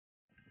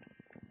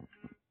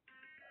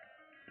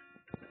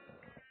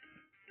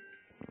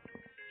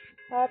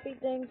Happy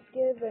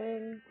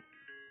Thanksgiving.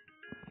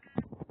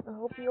 I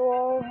hope you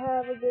all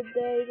have a good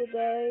day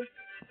today.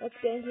 Let's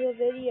get into the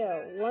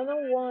video.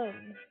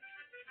 101.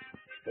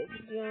 Big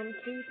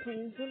geometry, plain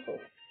and simple.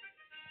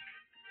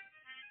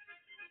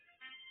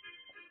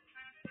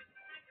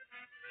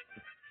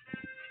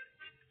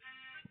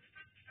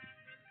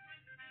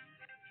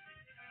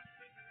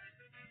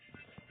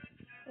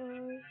 I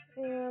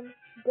am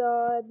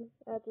God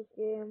at this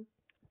game.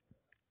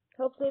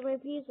 Help save my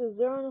pizzas.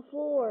 They're on the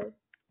floor.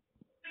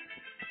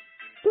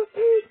 The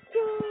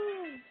pizza!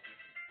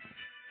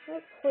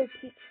 Let's play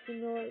Pizza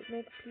Simulator.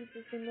 Make Pizza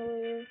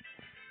Simulator.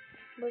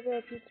 Look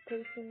at Pizza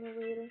Place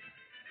Simulator.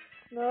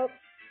 Nope.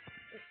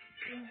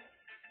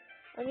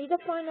 I need to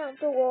find out if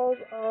the walls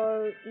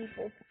are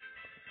equal.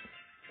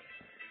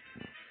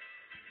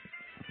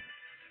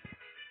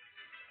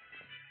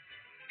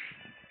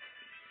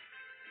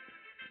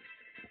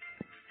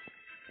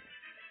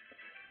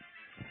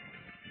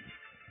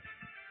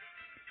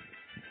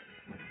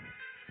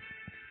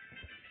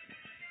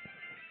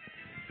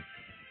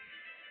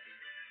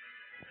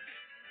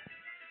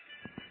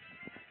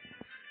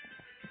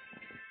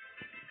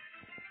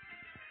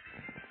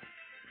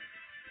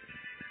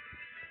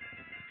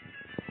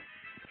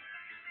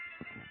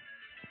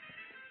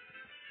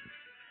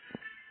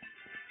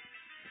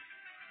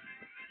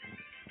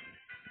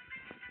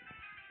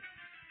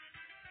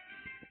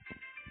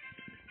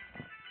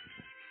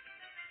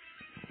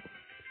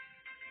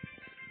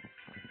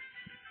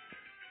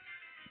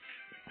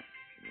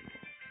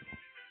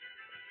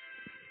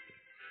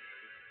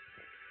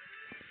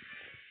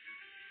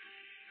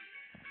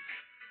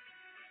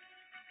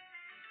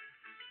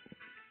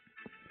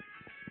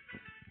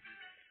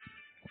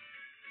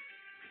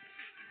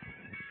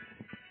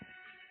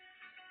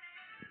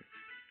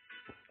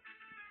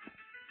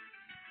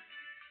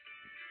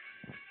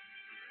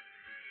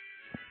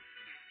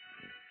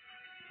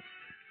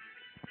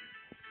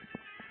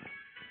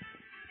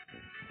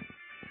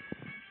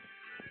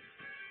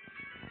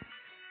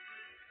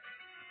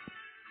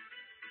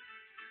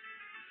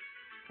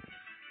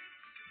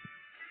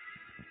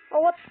 Oh,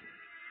 what?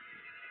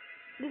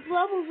 This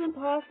level's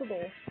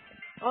impossible.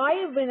 I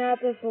have been at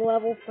this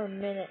level for a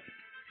minute.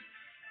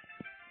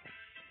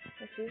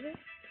 Excuse me?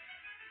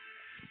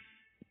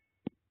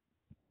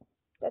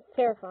 That's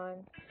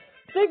terrifying.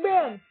 Big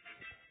Man!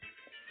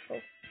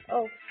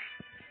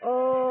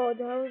 Oh,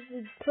 that was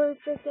the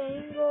perfect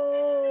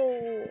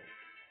angle.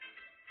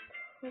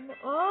 Come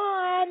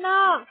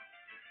on!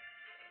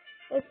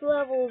 This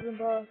level is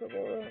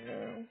impossible right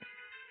now.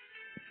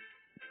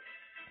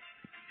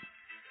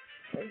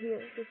 Right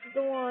here, this is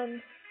the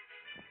one.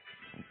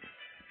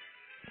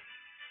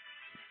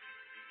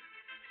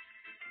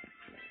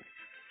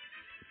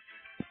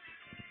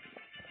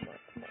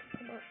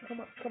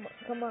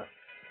 Come on.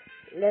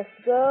 Let's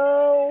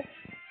go.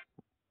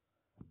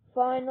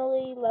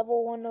 Finally,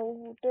 level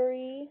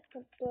 103.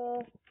 What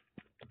the?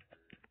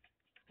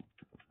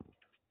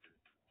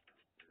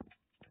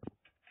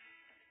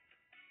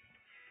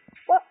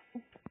 What?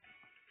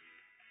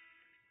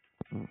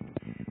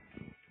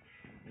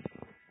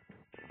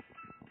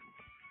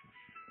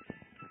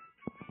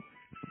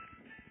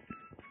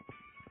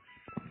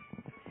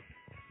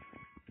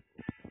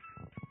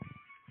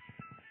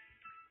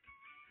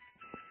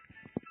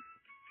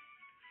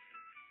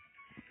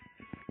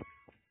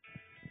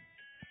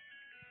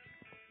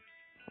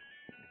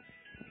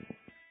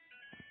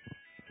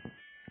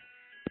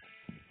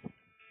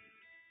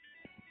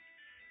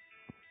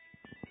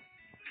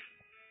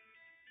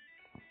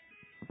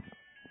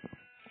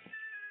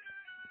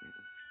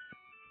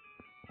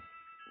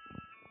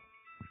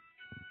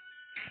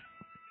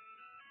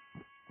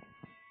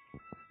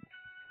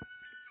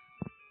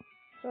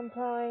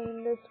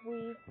 Sometime this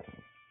week,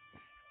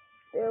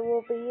 there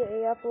will be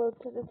a upload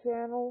to the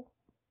channel,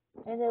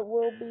 and it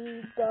will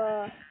be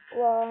the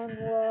long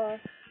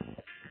lost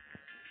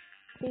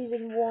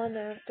season 1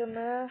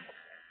 aftermath.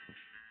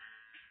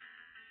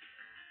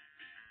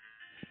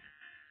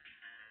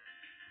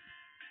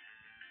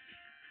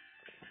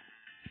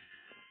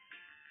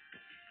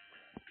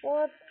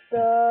 What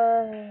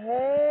the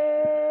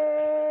hey?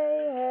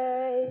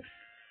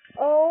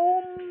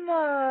 Oh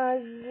my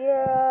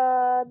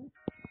god!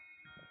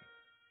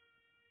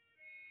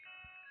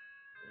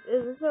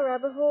 Is this a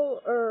rabbit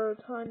hole, or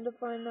time to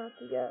find out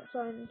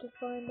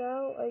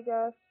I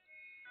guess.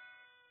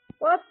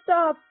 What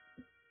the?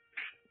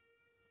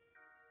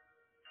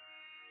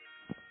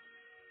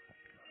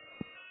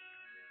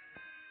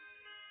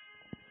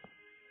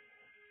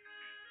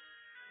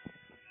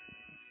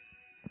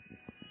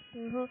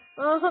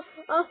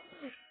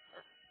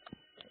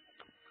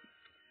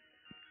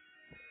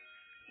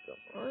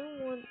 I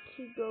want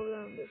to go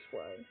down this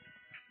way.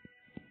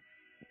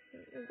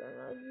 You're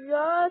gonna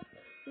just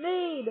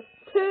need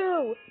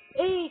to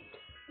eat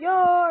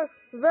your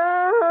veg.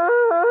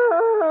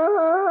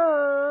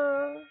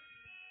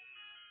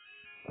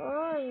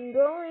 I'm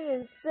going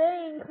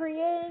insane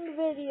creating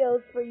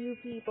videos for you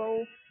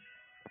people.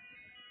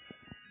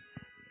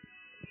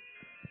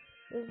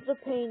 This is the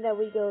pain that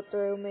we go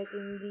through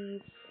making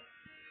these.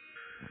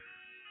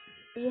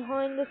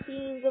 Behind the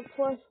scenes of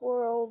Plus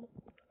World.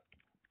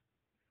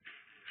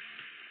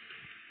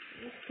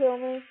 Just kill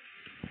me.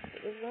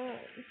 What is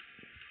that?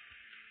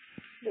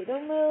 They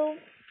don't move.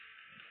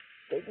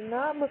 They do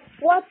not move.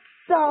 What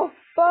the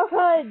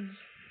fudge?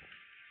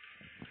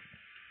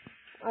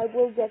 I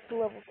will get to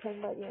level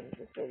 10 by the end of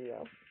this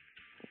video.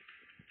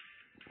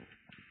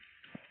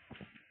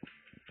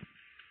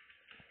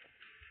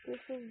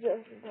 This is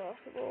just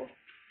impossible.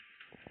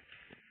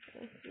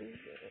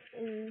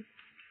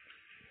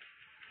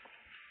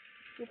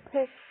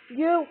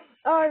 You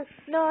are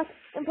not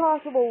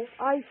impossible.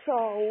 I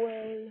saw a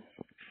way.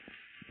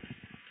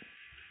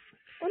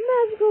 A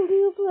magical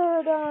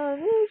Leopardon,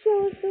 who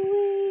shows the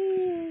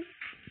way?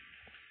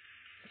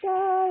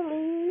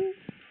 Charlie.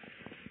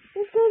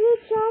 It's gonna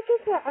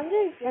chocolate. I'm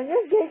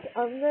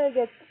gonna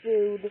get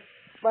sued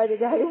by the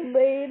guy who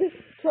made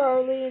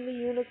Charlie and the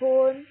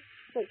Unicorn.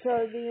 Like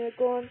Charlie the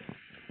Unicorn.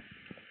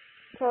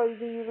 Charlie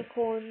the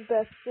Unicorn,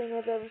 best thing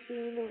I've ever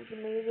seen. It was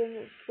amazing. It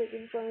was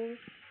freaking funny.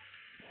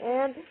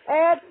 And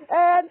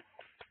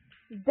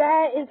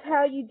that is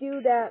how you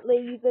do that,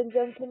 ladies and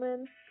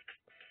gentlemen.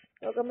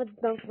 Look, I'm gonna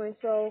dunk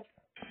myself.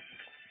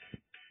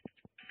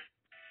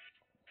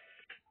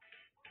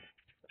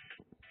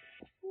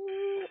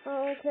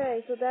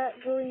 Okay, so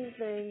that green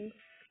thing.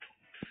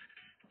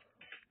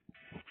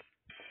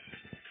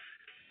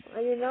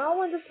 I did not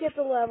want to skip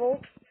the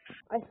level.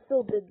 I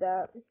still did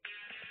that.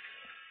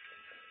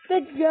 The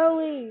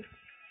jelly!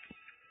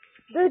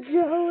 The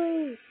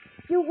jelly!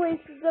 You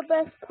wasted the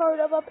best part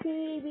of a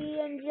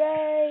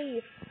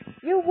PB&J!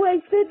 You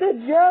wasted the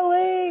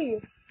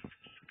jelly!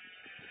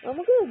 I'm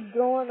gonna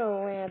go on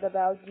a rant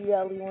about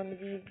jelly one of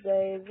these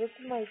days. This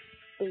is my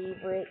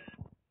favorite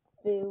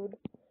food.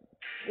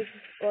 This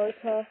is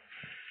Sparta.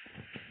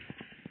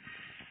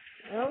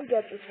 I don't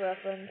get this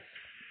reference.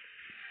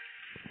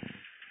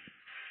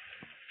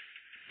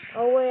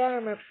 Oh wait, I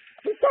remember.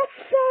 That's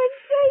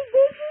Sunday!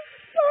 This is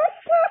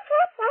Sparta!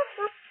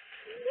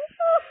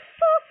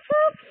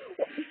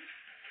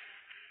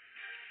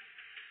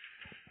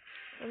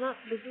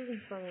 This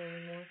isn't funny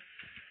anymore.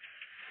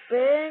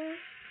 Bang!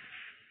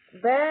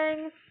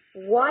 Bang!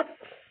 What?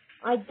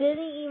 I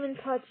didn't even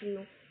touch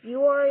you.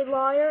 You are a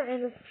liar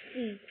and a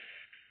thief.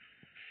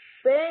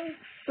 Bang!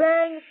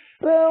 Bang!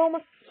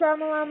 Boom!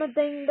 Shamalama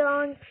ding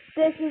dong.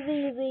 This is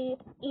easy.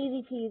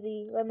 Easy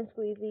peasy. Lemon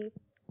squeezy.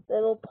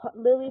 Little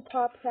Lily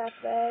Pop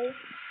Cafe.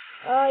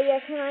 Yeah,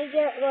 can I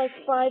get like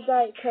 5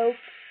 Diet Coke?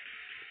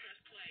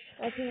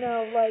 Actually,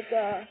 no, like,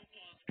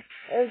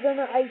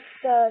 Arizona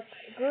iced,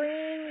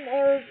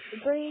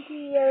 green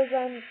tea,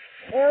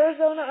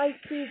 Arizona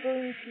iced tea,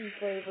 green tea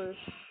flavors.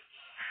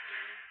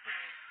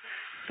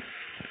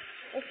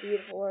 That's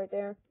beautiful right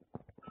there.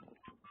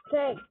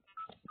 Okay.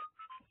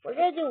 We're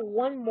gonna do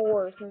one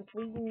more since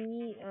we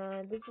need,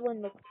 this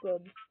one looks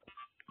good.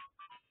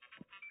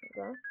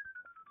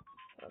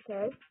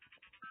 Okay.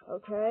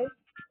 Okay.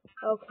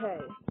 Okay.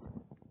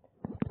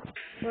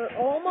 We're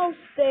almost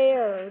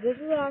there. This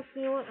is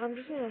actually what I'm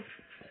just gonna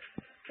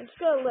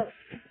let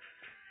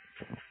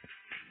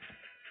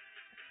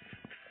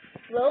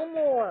a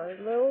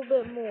little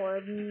bit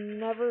more.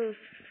 Never.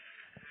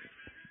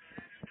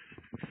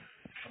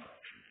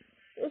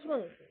 This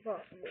one is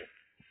impossible.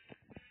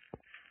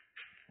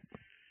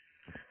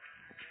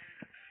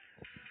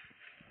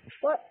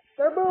 What?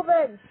 They're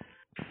moving!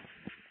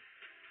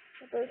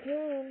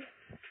 13.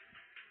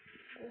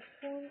 This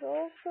one's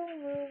also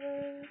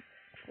moving.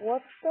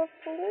 What the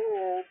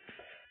flip?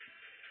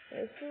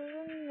 This is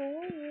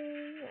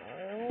annoying. I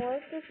don't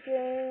like this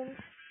game.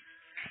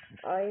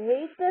 I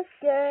hate this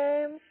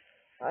game.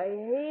 I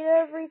hate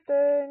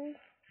everything.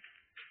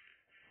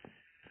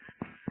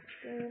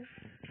 This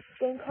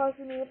game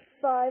costing me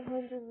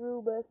 500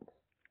 Rubik.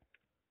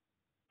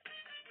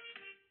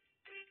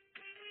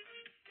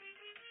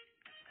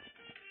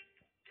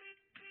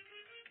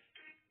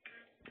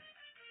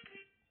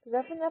 Is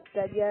FNF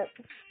dead yet?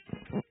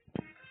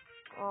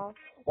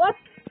 What?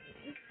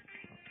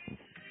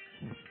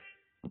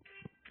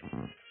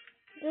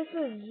 This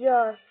is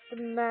just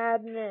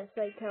madness,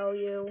 I tell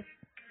you.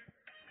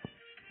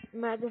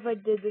 Imagine if I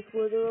did this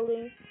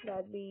literally.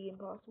 That'd be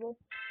impossible.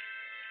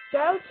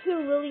 Shout out to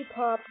Lily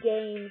Pop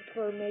Games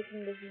for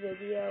making this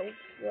video.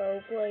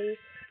 Roleplay.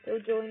 Go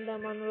join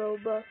them on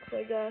Roblox,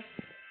 I guess.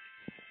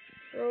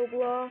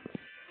 Roblox.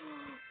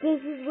 This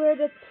is where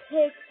the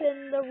ticks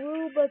and the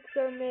Rubiks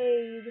are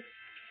made.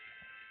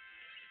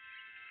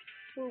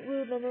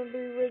 Woo, then I'll be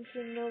rich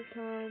in no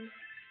time.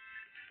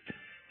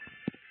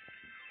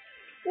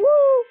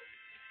 Woo!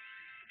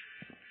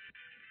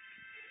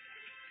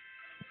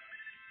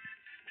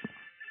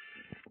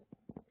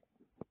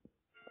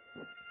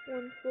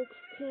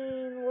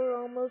 $116, we're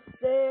almost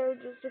there,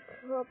 just a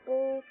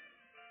couple.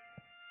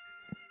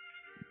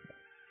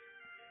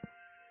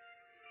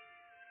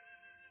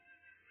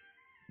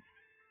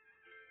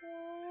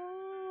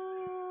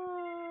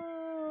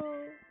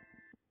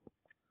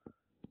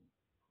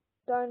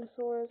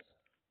 Dinosaurs.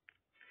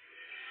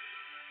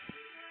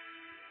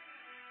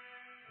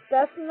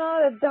 That's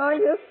not a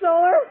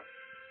dinosaur!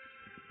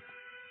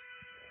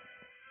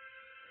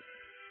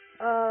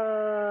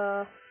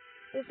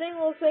 This thing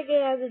looks like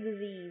it has a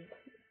disease.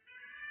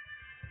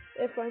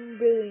 If I'm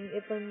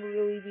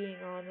really being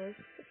honest.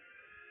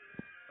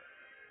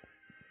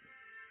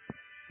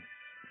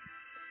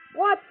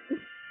 What?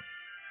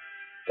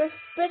 They're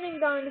spinning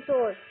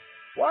dinosaurs.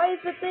 Why is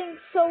the thing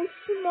so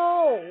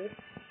small?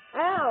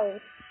 Ow!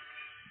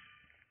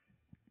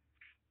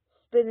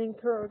 Spinning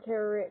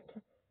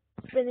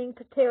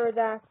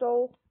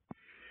pterodactyl.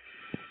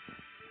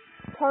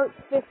 Part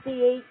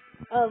 58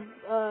 of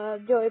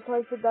Joey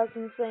Play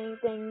Productions saying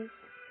things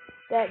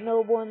that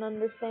no one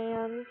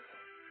understands.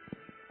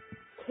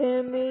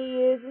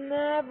 Timmy is an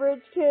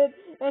average kid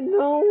and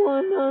no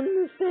one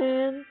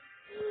understands.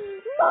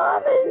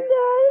 Mom and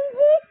Dad and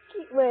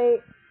Vicky.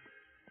 Wait.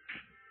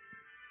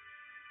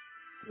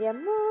 Yeah,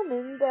 Mom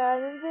and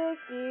Dad and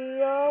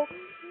Vicky. Oh,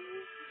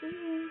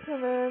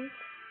 come on.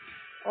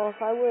 Oh,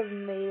 if I would have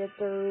made it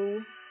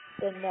through,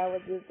 then that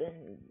would have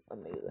been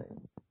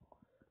amazing.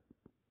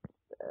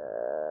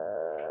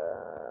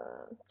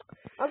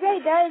 Okay,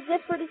 that is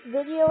it for this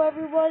video,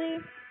 everybody.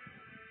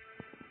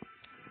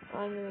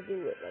 I'm gonna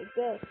do it like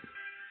this.